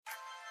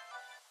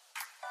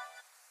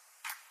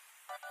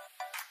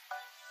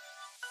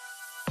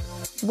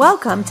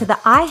Welcome to the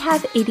I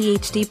Have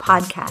ADHD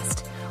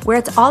podcast, where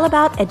it's all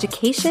about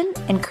education,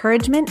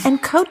 encouragement, and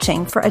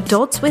coaching for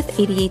adults with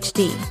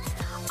ADHD.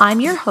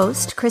 I'm your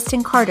host,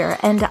 Kristen Carter,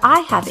 and I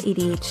have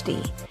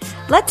ADHD.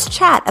 Let's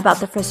chat about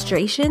the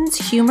frustrations,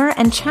 humor,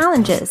 and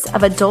challenges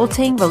of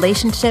adulting,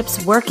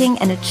 relationships, working,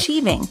 and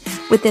achieving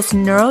with this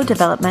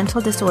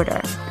neurodevelopmental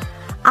disorder.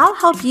 I'll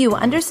help you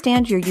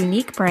understand your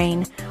unique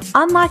brain,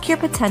 unlock your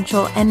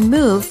potential, and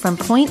move from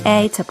point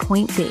A to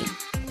point B.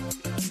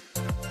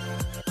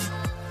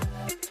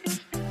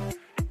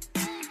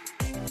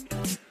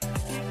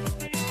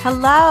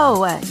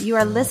 Hello, you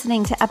are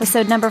listening to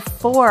episode number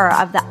 4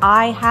 of the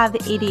I Have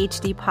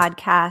ADHD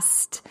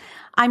podcast.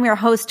 I'm your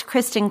host,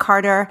 Kristen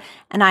Carter,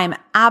 and I am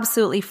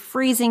absolutely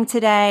freezing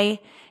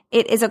today.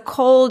 It is a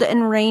cold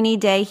and rainy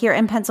day here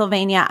in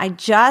Pennsylvania. I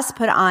just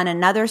put on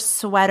another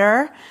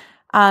sweater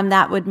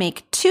that would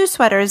make 2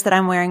 sweaters that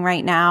I'm wearing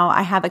right now.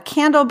 I have a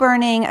candle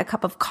burning, a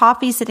cup of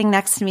coffee sitting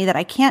next to me that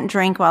I can't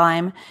drink while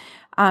I'm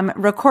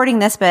recording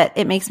this, but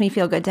it makes me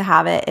feel good to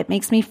have it. It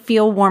makes me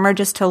feel warmer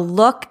just to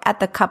look at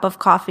the cup of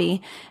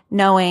coffee,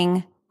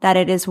 knowing that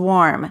it is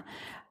warm.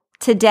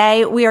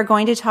 Today, we are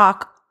going to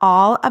talk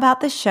all about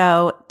the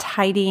show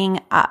Tidying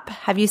Up.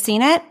 Have you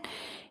seen it?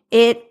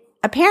 It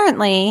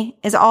apparently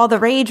is all the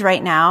rage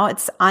right now.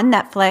 It's on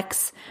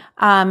Netflix.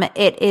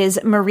 It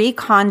is Marie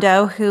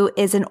Kondo, who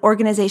is an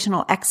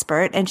organizational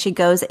expert, and she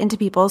goes into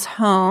people's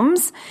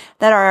homes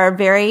that are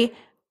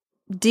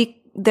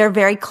they're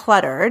very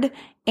cluttered,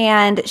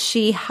 and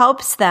she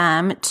helps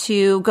them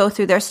to go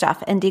through their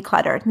stuff and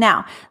declutter.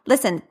 Now,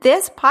 listen,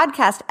 this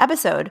podcast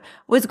episode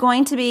was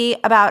going to be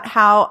about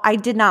how I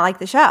did not like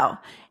the show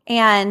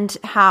and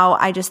how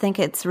I just think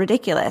it's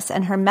ridiculous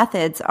and her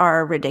methods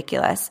are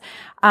ridiculous.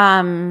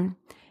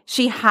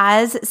 She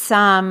has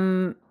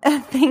some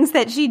things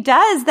that she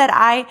does that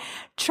I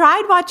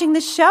tried watching the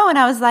show and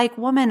I was like,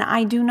 woman,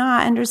 I do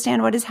not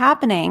understand what is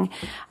happening.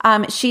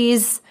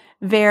 She's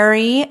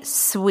very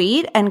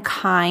sweet and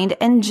kind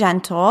and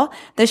gentle.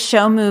 The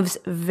show moves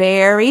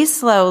very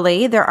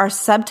slowly. There are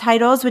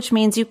subtitles, which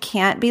means you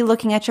can't be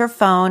looking at your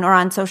phone or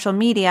on social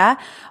media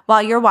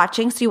while you're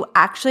watching, so you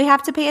actually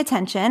have to pay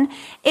attention.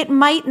 It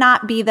might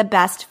not be the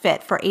best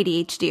fit for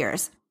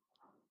ADHDers.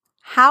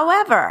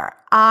 However,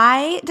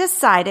 I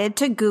decided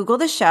to Google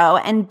the show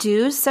and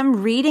do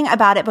some reading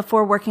about it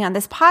before working on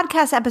this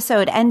podcast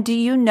episode. And do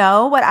you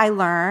know what I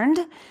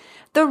learned?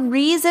 The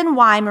reason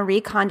why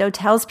Marie Kondo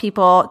tells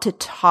people to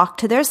talk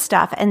to their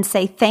stuff and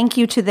say thank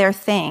you to their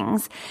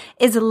things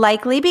is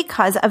likely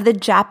because of the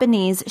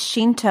Japanese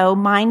Shinto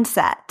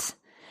mindset.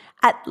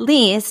 At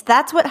least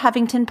that's what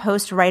Huffington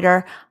Post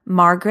writer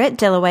Margaret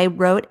Dillaway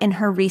wrote in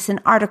her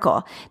recent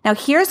article. Now,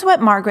 here's what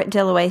Margaret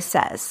Dillaway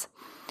says.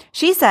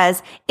 She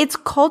says, it's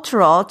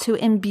cultural to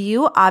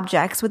imbue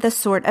objects with a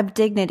sort of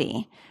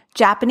dignity.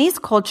 Japanese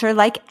culture,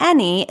 like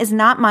any, is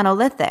not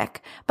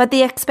monolithic, but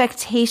the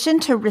expectation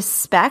to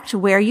respect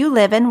where you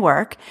live and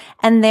work,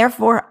 and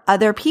therefore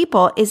other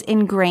people, is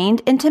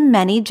ingrained into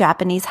many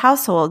Japanese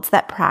households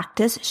that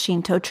practice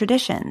Shinto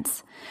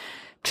traditions.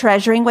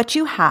 Treasuring what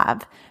you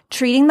have,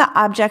 treating the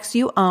objects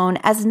you own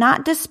as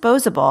not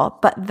disposable,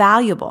 but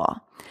valuable,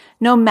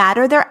 no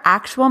matter their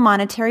actual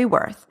monetary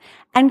worth,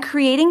 and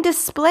creating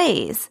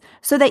displays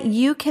so that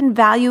you can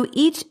value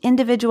each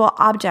individual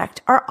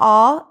object are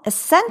all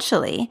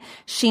essentially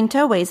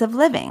Shinto ways of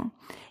living.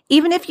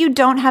 Even if you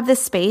don't have the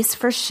space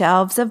for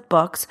shelves of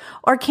books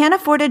or can't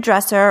afford a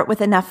dresser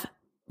with enough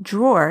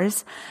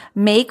drawers,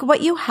 make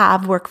what you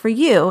have work for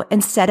you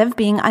instead of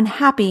being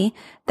unhappy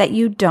that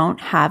you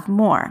don't have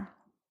more.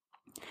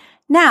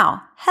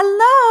 Now,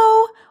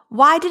 hello!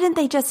 Why didn't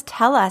they just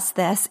tell us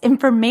this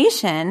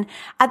information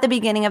at the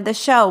beginning of the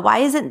show? Why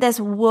isn't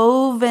this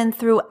woven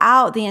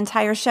throughout the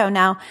entire show?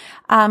 Now,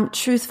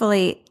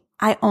 truthfully,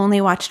 I only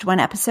watched 1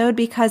 episode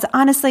because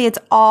honestly, it's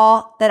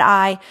all that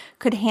I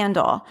could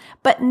handle.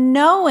 But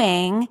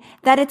knowing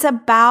that it's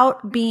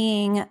about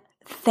being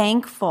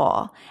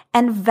thankful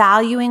and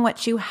valuing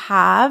what you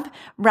have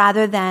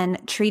rather than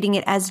treating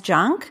it as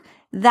junk,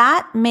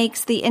 that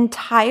makes the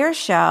entire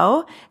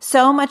show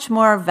so much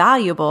more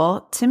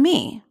valuable to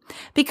me.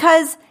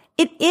 Because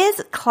it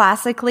is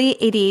classically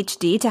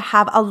ADHD to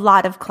have a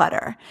lot of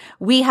clutter.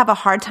 We have a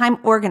hard time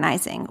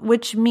organizing,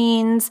 which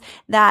means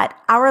that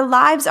our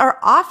lives are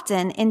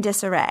often in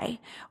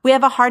disarray. We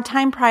have a hard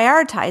time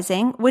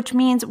prioritizing, which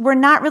means we're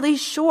not really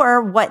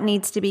sure what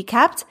needs to be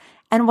kept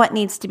and what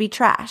needs to be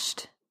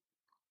trashed.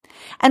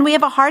 And we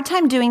have a hard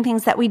time doing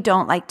things that we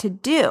don't like to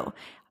do.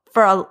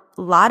 For a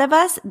lot of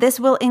us, this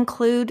will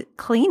include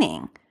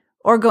cleaning,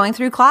 or going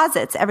through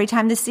closets every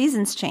time the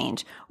seasons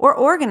change, or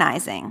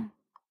organizing.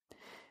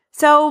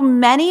 So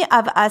many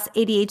of us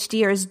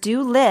ADHDers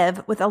do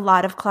live with a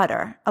lot of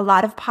clutter, a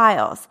lot of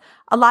piles,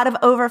 a lot of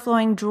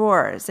overflowing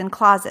drawers and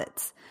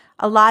closets,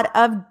 a lot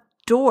of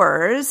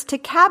doors to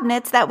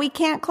cabinets that we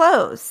can't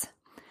close.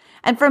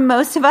 And for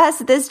most of us,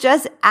 this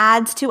just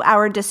adds to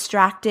our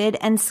distracted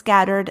and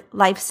scattered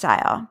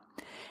lifestyle.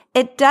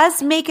 It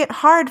does make it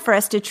hard for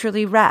us to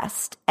truly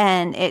rest,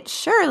 and it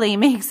surely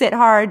makes it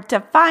hard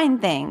to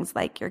find things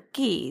like your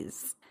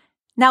keys.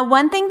 Now,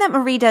 one thing that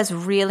Marie does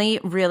really,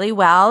 really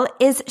well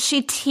is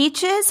she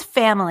teaches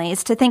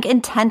families to think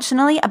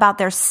intentionally about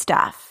their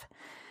stuff.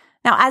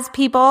 Now, as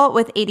people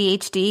with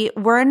ADHD,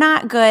 we're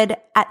not good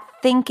at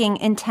thinking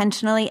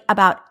intentionally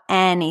about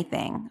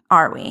anything,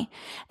 are we?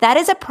 That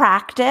is a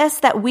practice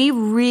that we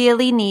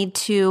really need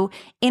to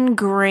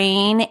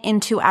ingrain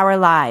into our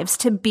lives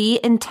to be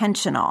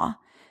intentional.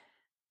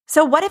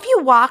 So what if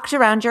you walked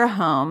around your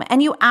home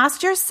and you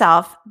asked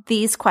yourself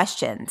these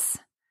questions?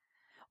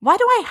 Why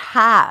do I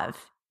have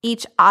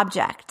each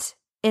object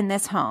in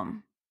this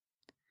home?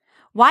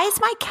 Why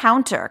is my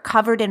counter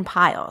covered in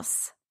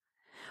piles?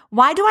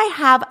 Why do I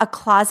have a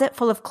closet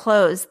full of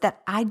clothes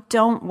that I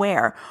don't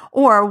wear?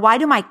 Or why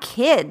do my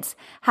kids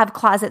have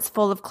closets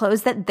full of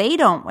clothes that they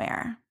don't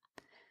wear?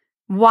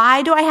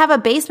 Why do I have a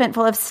basement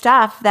full of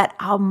stuff that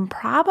I'm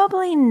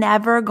probably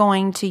never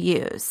going to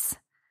use?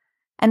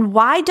 And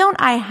why don't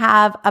I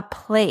have a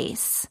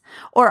place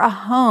or a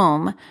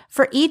home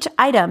for each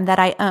item that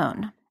I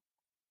own?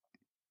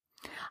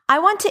 I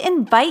want to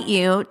invite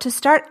you to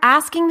start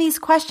asking these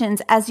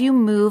questions as you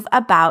move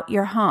about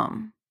your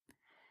home.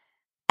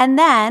 And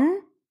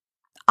then,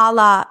 a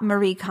la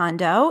Marie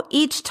Kondo,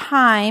 each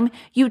time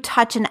you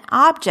touch an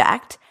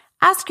object,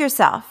 ask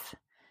yourself,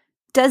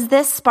 does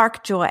this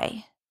spark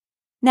joy?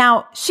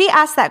 Now, she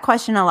asks that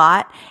question a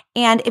lot,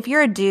 and if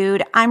you're a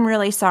dude, I'm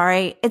really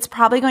sorry. It's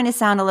probably going to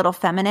sound a little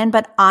feminine,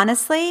 but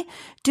honestly,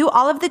 do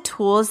all of the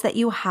tools that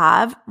you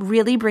have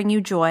really bring you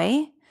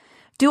joy?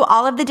 Do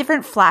all of the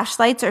different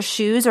flashlights or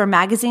shoes or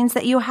magazines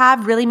that you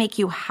have really make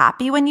you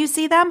happy when you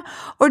see them?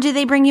 Or do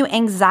they bring you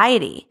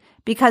anxiety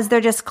because they're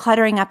just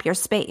cluttering up your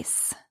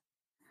space?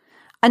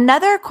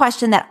 Another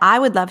question that I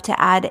would love to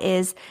add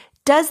is,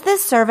 does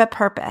this serve a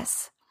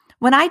purpose?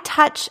 When I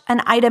touch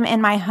an item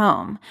in my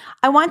home,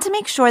 I want to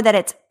make sure that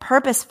it's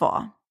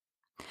purposeful.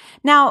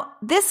 Now,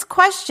 this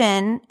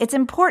question, it's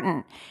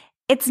important.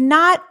 It's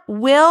not,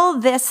 will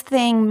this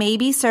thing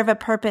maybe serve a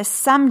purpose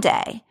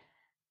someday?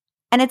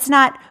 And it's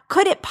not,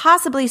 could it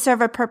possibly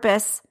serve a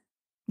purpose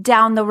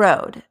down the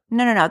road?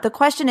 No. The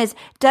question is,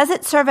 does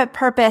it serve a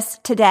purpose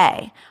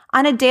today,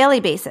 on a daily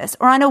basis,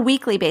 or on a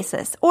weekly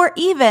basis? Or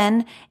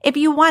even, if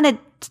you want to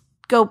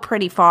go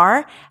pretty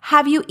far,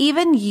 have you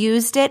even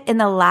used it in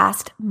the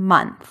last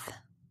month?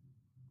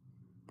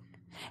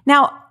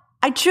 Now,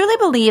 I truly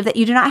believe that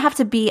you do not have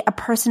to be a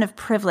person of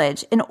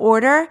privilege in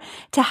order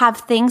to have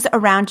things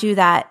around you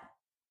that,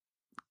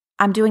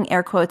 I'm doing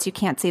air quotes, you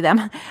can't see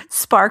them,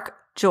 spark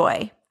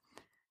joy.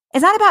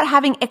 It's not about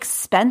having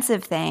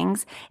expensive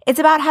things. It's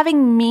about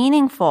having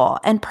meaningful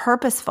and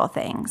purposeful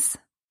things.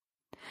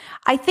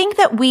 I think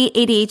that we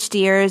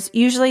ADHDers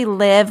usually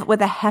live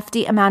with a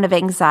hefty amount of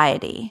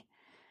anxiety.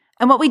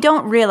 And what we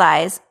don't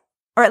realize,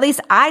 or at least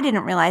I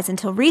didn't realize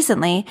until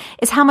recently,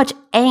 is how much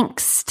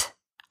angst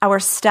our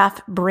stuff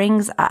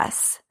brings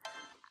us.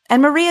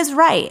 And Maria's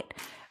right.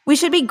 We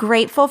should be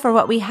grateful for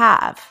what we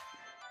have.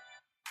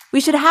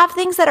 We should have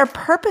things that are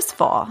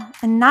purposeful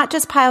and not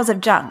just piles of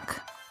junk.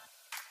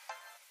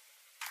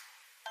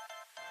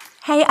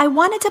 Hey, I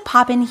wanted to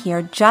pop in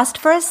here just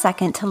for a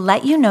second to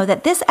let you know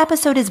that this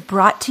episode is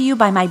brought to you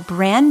by my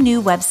brand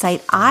new website,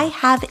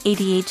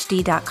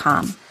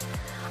 ihaveadhd.com.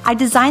 I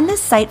designed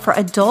this site for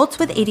adults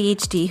with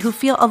ADHD who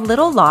feel a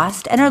little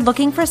lost and are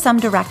looking for some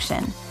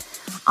direction.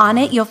 On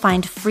it, you'll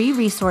find free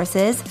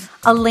resources,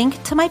 a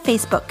link to my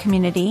Facebook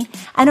community,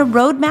 and a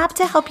roadmap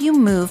to help you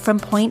move from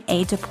point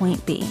A to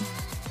point B.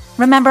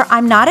 Remember,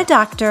 I'm not a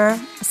doctor,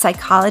 a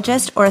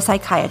psychologist, or a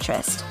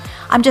psychiatrist.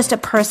 I'm just a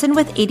person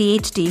with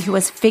ADHD who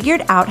has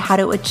figured out how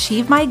to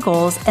achieve my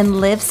goals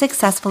and live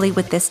successfully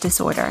with this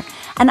disorder.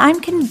 And I'm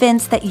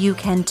convinced that you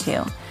can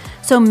too.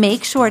 So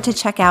make sure to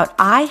check out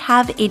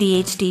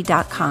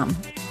ihaveadhd.com.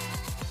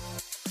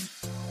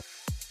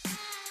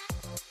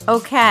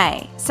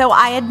 Okay, so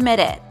I admit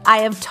it. I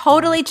have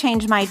totally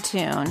changed my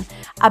tune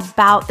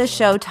about the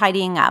show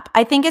Tidying Up.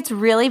 I think it's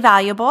really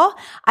valuable.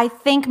 I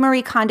think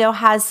Marie Kondo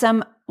has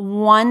some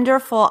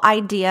wonderful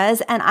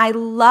ideas, and I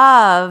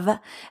love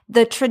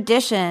the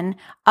tradition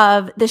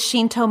of the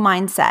Shinto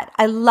mindset.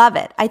 I love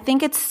it. I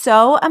think it's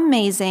so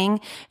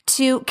amazing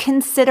to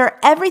consider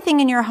everything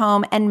in your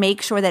home and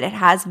make sure that it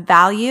has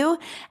value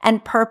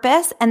and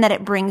purpose and that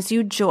it brings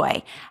you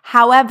joy.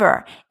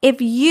 However, if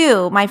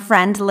you, my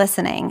friend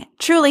listening,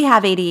 truly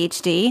have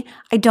ADHD,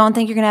 I don't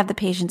think you're going to have the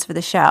patience for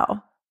the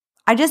show.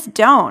 I just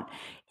don't.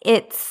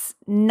 It's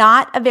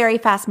not a very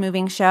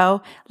fast-moving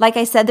show. Like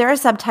I said, there are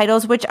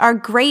subtitles, which are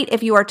great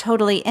if you are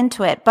totally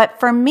into it. But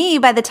for me,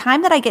 by the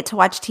time that I get to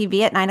watch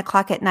TV at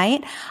 9:00 at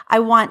night, I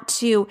want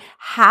to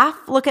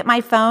half look at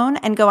my phone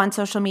and go on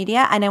social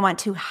media, and I want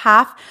to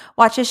half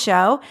watch a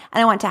show,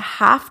 and I want to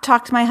half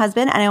talk to my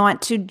husband, and I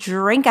want to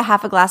drink a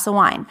half a glass of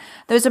wine.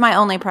 Those are my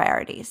only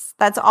priorities.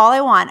 That's all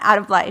I want out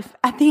of life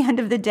at the end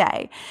of the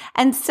day.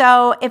 And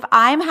so if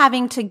I'm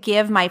having to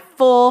give my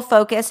full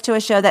focus to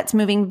a show that's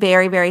moving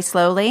very, very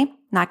slowly,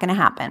 not going to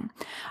happen.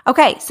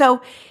 Okay,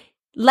 so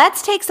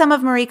let's take some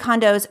of Marie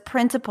Kondo's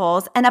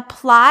principles and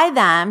apply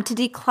them to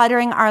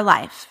decluttering our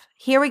life.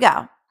 Here we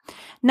go.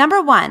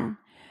 Number one,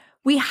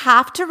 we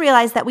have to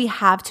realize that we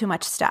have too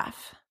much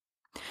stuff.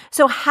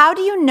 So how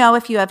do you know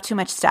if you have too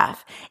much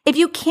stuff? If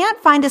you can't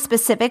find a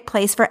specific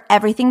place for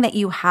everything that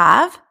you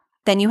have,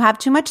 then you have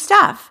too much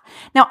stuff.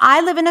 Now,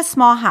 I live in a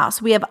small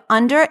house. We have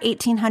under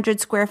 1,800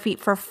 square feet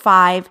for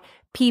 5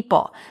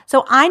 people.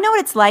 So I know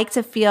what it's like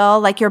to feel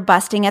like you're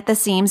busting at the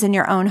seams in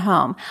your own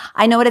home.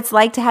 I know what it's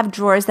like to have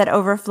drawers that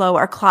overflow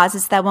or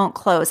closets that won't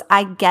close.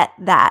 I get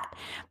that.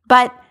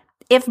 But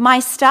if my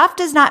stuff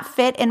does not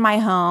fit in my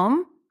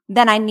home,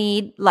 then I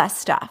need less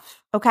stuff.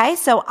 Okay.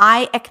 So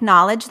I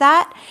acknowledge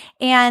that.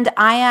 And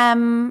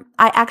I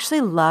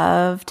actually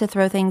love to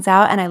throw things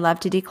out and I love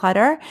to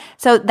declutter.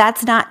 So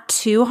that's not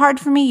too hard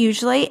for me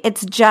usually.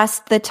 It's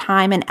just the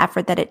time and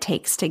effort that it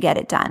takes to get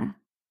it done.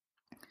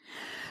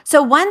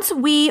 So once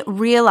we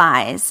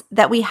realize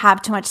that we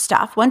have too much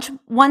stuff,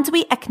 once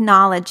we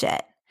acknowledge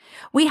it,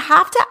 we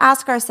have to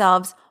ask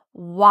ourselves,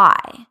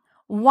 why?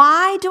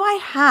 Why do I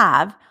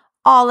have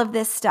all of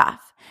this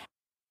stuff?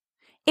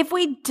 If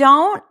we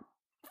don't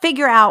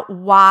figure out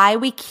why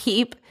we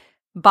keep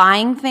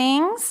buying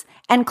things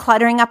and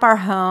cluttering up our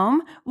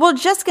home, we're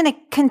just going to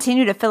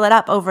continue to fill it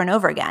up over and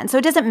over again. So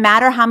it doesn't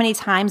matter how many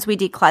times we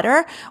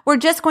declutter, we're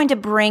just going to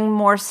bring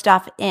more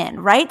stuff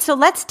in, right? So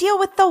let's deal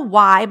with the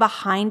why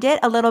behind it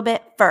a little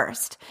bit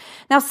first.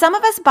 Now, some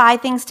of us buy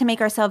things to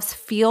make ourselves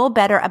feel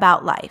better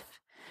about life.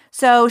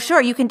 So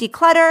sure, you can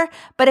declutter,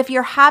 but if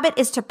your habit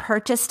is to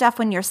purchase stuff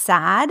when you're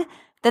sad,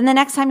 then the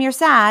next time you're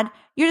sad,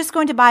 you're just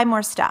going to buy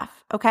more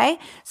stuff, okay?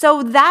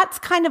 So that's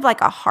kind of like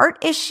a heart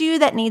issue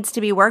that needs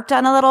to be worked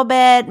on a little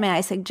bit. May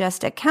I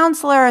suggest a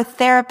counselor, a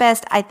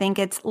therapist? I think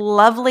it's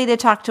lovely to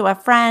talk to a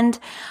friend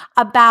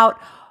about,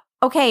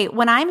 okay,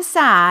 when I'm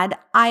sad,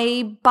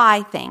 I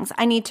buy things.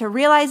 I need to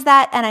realize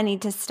that and I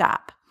need to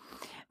stop.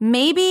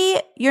 Maybe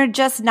you're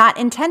just not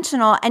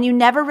intentional and you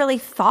never really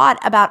thought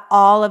about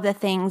all of the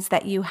things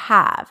that you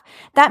have.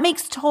 That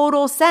makes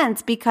total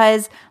sense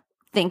because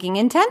thinking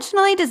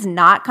intentionally does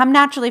not come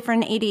naturally for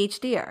an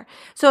ADHDer.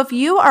 So if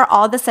you are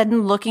all of a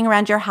sudden looking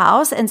around your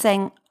house and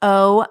saying,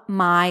 oh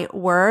my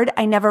word,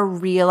 I never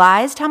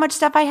realized how much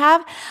stuff I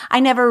have. I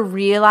never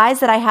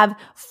realized that I have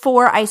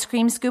 4 ice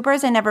cream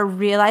scoopers. I never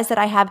realized that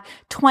I have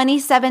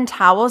 27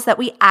 towels that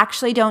we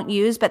actually don't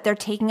use, but they're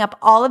taking up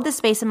all of the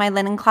space in my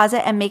linen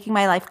closet and making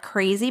my life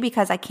crazy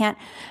because I can't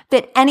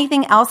fit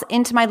anything else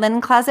into my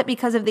linen closet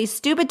because of these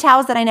stupid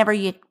towels that I never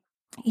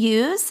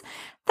use.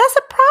 That's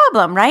a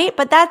problem, right?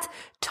 But that's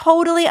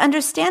totally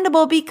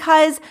understandable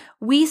because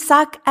we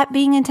suck at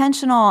being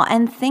intentional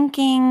and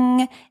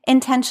thinking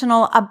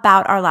intentional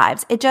about our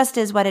lives. It just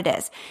is what it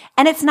is.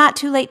 And it's not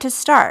too late to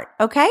start,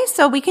 okay?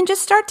 So we can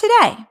just start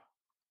today.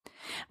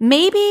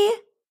 Maybe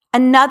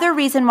another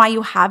reason why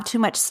you have too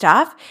much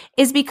stuff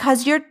is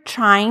because you're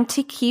trying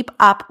to keep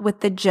up with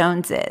the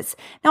Joneses.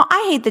 Now,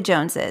 I hate the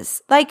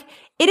Joneses.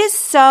 It is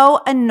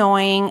so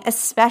annoying,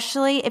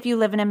 especially if you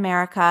live in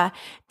America,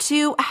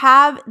 to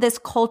have this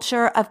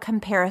culture of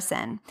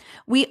comparison.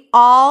 We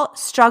all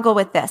struggle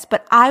with this,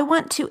 but I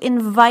want to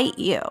invite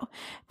you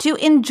to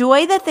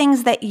enjoy the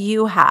things that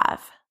you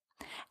have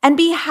and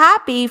be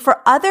happy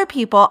for other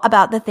people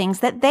about the things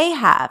that they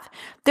have.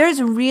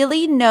 There's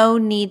really no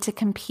need to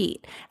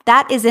compete.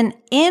 That is an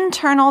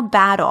internal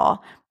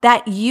battle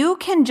that you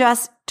can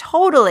just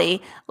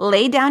totally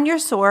lay down your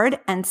sword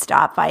and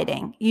stop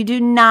fighting. You do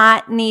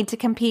not need to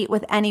compete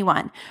with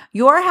anyone.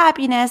 Your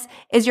happiness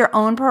is your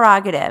own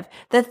prerogative.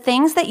 The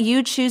things that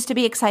you choose to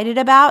be excited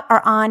about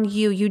are on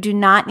you. You do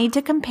not need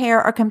to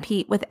compare or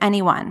compete with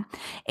anyone.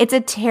 It's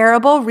a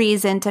terrible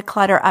reason to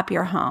clutter up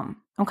your home,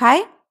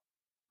 okay?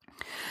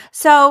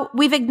 So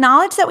we've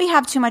acknowledged that we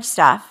have too much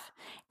stuff,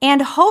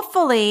 and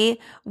hopefully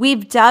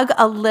we've dug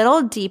a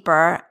little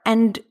deeper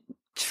and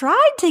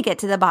tried to get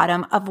to the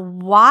bottom of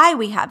why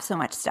we have so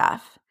much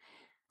stuff.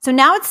 So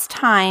now it's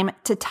time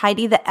to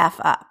tidy the F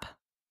up.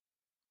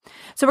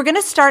 So we're going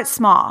to start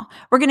small.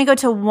 We're going to go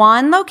to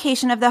one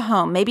location of the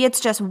home. Maybe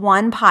it's just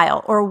one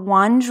pile or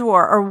one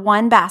drawer or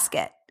one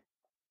basket.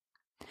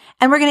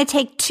 And we're going to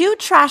take 2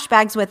 trash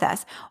bags with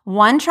us.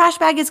 One trash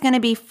bag is going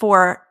to be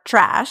for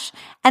trash,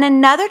 and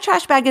another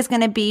trash bag is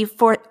going to be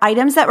for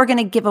items that we're going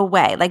to give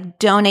away, like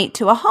donate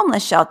to a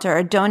homeless shelter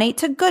or donate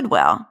to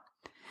Goodwill.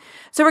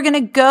 So we're going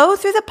to go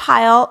through the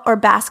pile or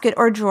basket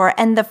or drawer,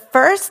 and the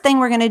first thing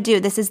we're going to do,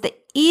 this is the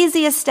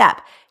easiest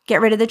step,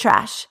 get rid of the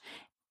trash.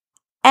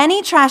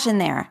 Any trash in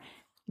there,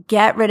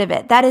 get rid of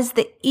it. That is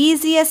the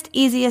easiest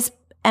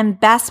and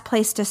best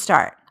place to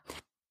start.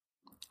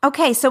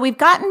 Okay, so we've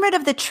gotten rid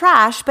of the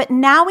trash, but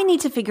now we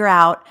need to figure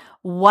out,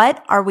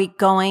 what are we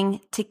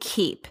going to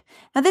keep?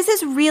 Now, this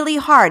is really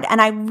hard, and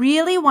I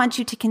really want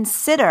you to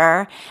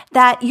consider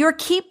that your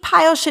keep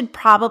pile should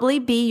probably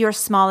be your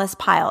smallest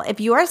pile. If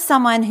you are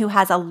someone who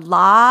has a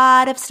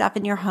lot of stuff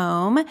in your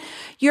home,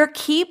 your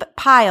keep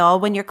pile,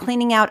 when you're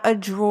cleaning out a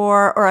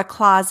drawer or a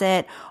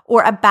closet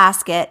or a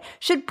basket,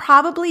 should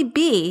probably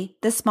be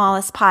the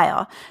smallest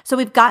pile. So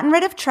we've gotten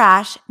rid of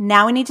trash.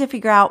 Now we need to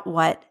figure out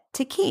what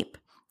to keep.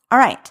 All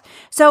right.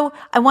 So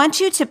I want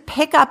you to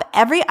pick up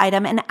every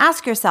item and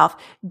ask yourself,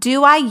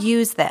 do I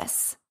use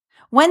this?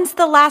 When's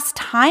the last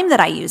time that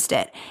I used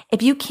it?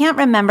 If you can't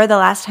remember the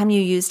last time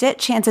you used it,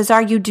 chances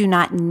are you do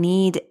not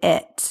need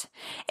it.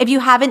 If you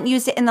haven't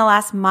used it in the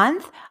last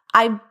month,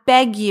 I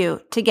beg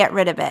you to get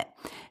rid of it.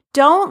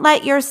 Don't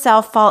let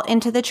yourself fall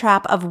into the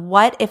trap of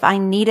what if I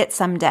need it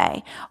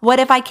someday? What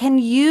if I can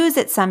use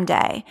it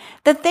someday?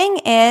 The thing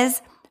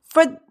is,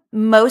 for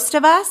most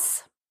of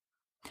us,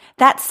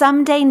 that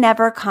someday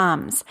never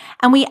comes,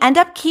 and we end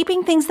up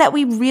keeping things that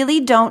we really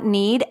don't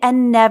need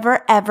and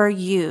never ever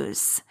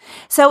use.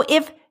 So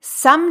if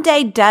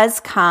someday does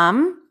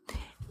come,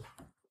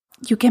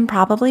 you can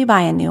probably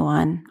buy a new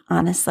one,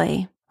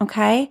 honestly,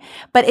 okay?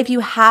 But if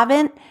you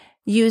haven't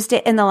used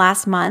it in the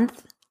last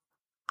month,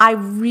 I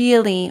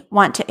really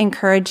want to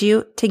encourage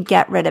you to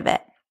get rid of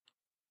it.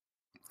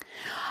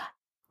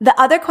 The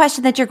other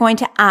question that you're going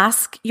to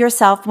ask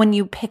yourself when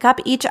you pick up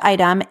each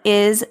item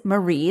is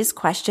Marie's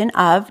question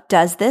of,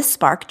 does this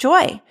spark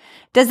joy?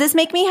 Does this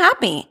make me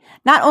happy?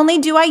 Not only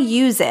do I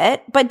use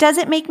it, but does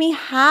it make me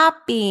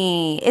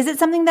happy? Is it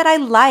something that I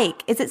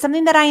like? Is it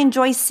something that I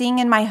enjoy seeing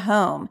in my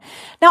home?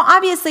 Now,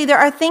 obviously, there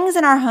are things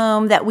in our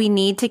home that we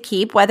need to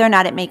keep, whether or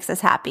not it makes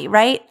us happy,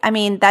 right? I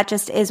mean, that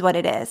just is what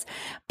it is.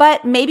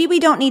 But maybe we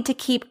don't need to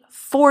keep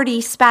 40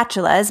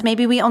 spatulas.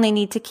 Maybe we only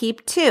need to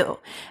keep 2.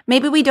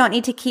 Maybe we don't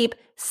need to keep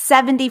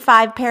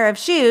 75 pair of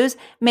shoes.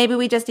 Maybe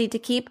we just need to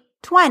keep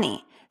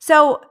 20.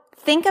 So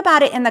think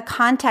about it in the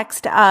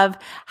context of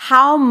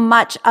how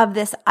much of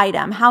this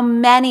item, how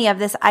many of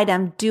this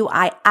item do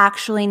I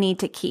actually need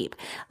to keep?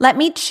 Let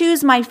me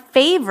choose my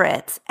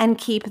favorites and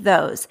keep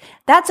those.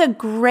 That's a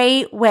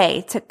great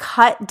way to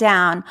cut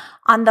down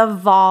on the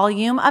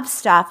volume of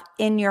stuff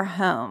in your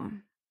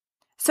home.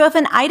 So if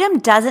an item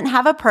doesn't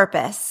have a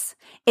purpose,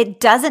 it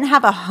doesn't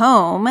have a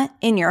home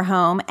in your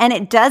home, and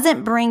it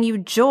doesn't bring you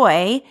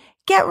joy,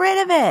 get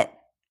rid of it.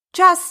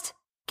 Just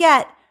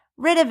get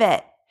rid of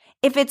it.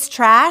 If it's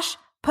trash,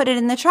 put it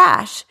in the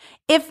trash.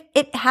 If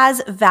it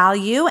has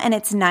value and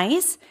it's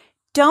nice,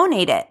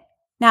 donate it.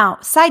 Now,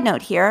 side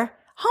note here,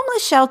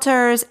 homeless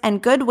shelters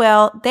and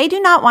Goodwill, they do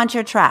not want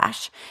your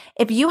trash.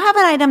 If you have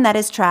an item that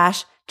is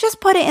trash,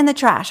 just put it in the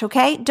trash,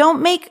 okay?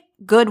 Don't make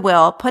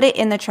Goodwill put it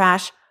in the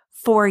trash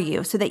for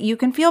you so that you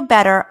can feel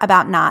better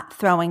about not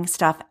throwing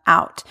stuff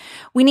out.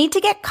 We need to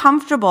get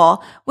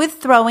comfortable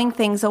with throwing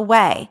things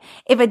away.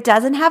 If it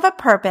doesn't have a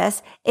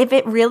purpose, if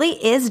it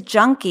really is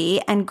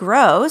junky and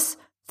gross,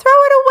 throw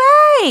it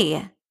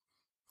away.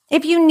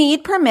 If you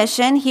need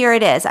permission, here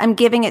it is. I'm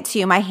giving it to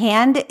you. My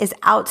hand is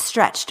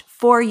outstretched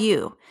for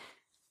you.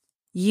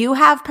 You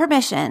have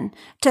permission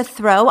to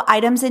throw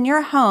items in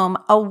your home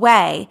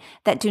away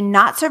that do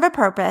not serve a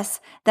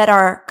purpose, that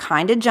are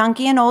kind of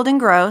junky and old and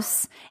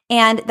gross,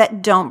 and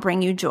that don't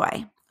bring you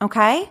joy.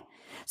 Okay?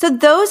 So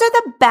those are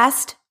the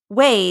best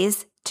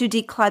ways to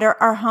declutter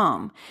our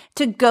home,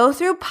 to go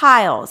through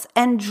piles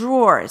and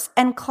drawers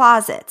and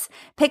closets,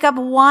 pick up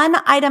one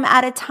item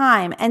at a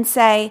time and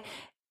say,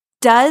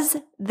 does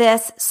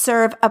this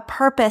serve a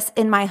purpose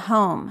in my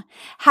home?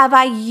 Have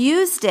I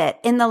used it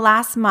in the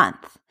last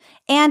month?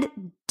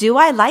 And do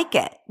I like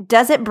it?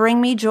 Does it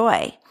bring me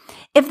joy?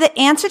 If the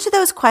answer to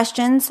those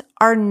questions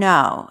are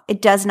no,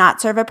 it does not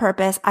serve a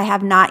purpose, I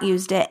have not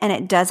used it, and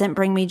it doesn't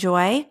bring me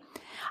joy,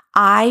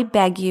 I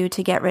beg you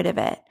to get rid of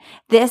it.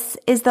 This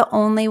is the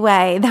only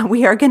way that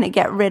we are going to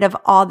get rid of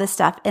all the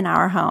stuff in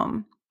our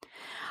home.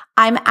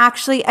 I'm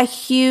actually a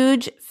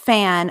huge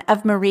fan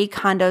of Marie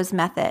Kondo's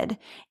method.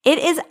 It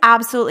is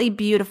absolutely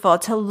beautiful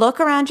to look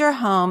around your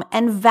home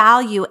and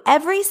value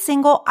every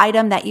single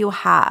item that you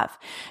have,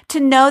 to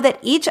know that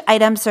each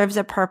item serves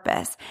a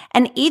purpose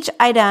and each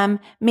item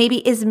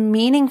maybe is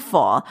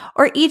meaningful,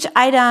 or each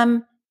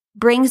item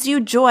brings you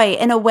joy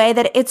in a way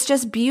that it's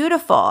just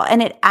beautiful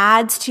and it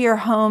adds to your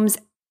home's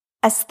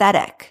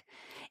aesthetic.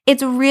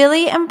 It's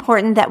really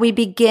important that we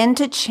begin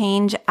to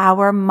change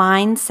our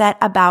mindset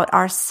about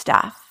our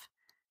stuff.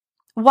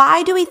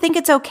 Why do we think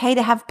it's okay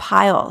to have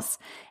piles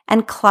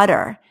and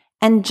clutter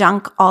and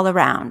junk all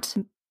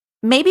around?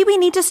 Maybe we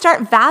need to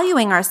start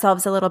valuing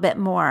ourselves a little bit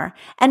more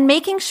and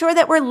making sure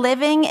that we're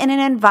living in an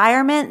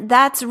environment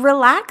that's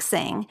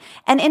relaxing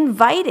and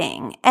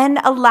inviting and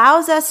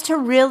allows us to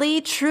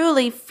really,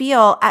 truly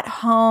feel at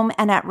home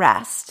and at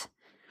rest.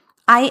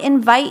 I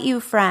invite you,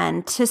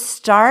 friend, to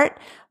start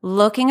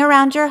looking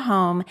around your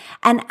home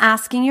and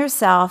asking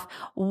yourself,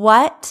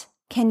 what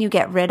can you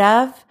get rid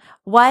of?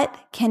 What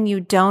can you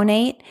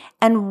donate?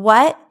 And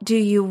what do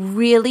you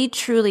really,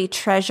 truly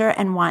treasure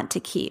and want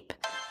to keep?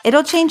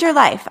 It'll change your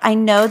life. I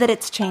know that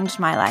it's changed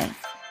my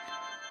life.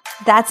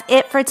 That's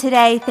it for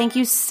today. Thank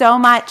you so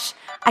much.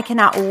 I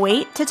cannot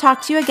wait to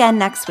talk to you again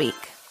next week.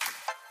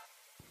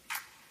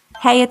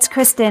 Hey, it's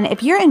Kristen.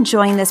 If you're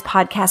enjoying this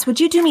podcast, would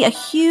you do me a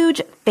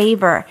huge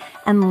favor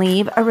and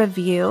leave a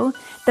review?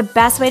 The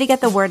best way to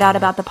get the word out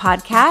about the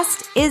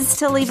podcast is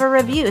to leave a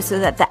review so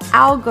that the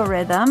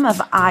algorithm of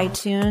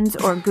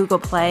iTunes or Google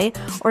Play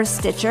or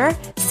Stitcher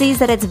sees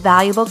that it's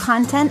valuable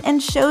content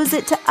and shows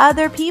it to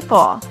other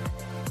people.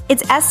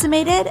 It's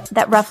estimated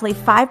that roughly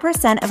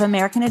 5% of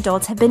American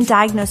adults have been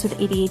diagnosed with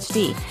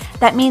ADHD.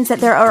 That means that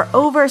there are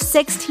over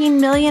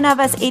 16 million of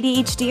us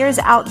ADHDers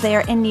out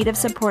there in need of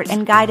support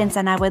and guidance,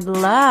 and I would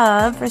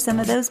love for some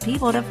of those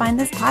people to find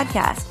this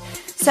podcast.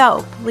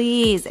 So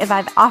please, if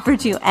I've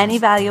offered you any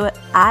value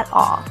at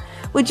all,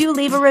 would you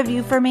leave a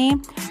review for me?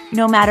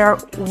 No matter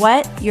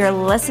what your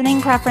listening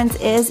preference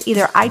is,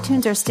 either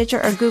iTunes or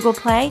Stitcher or Google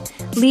Play,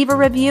 leave a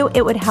review.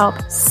 It would help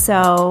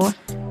so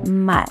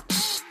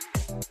much.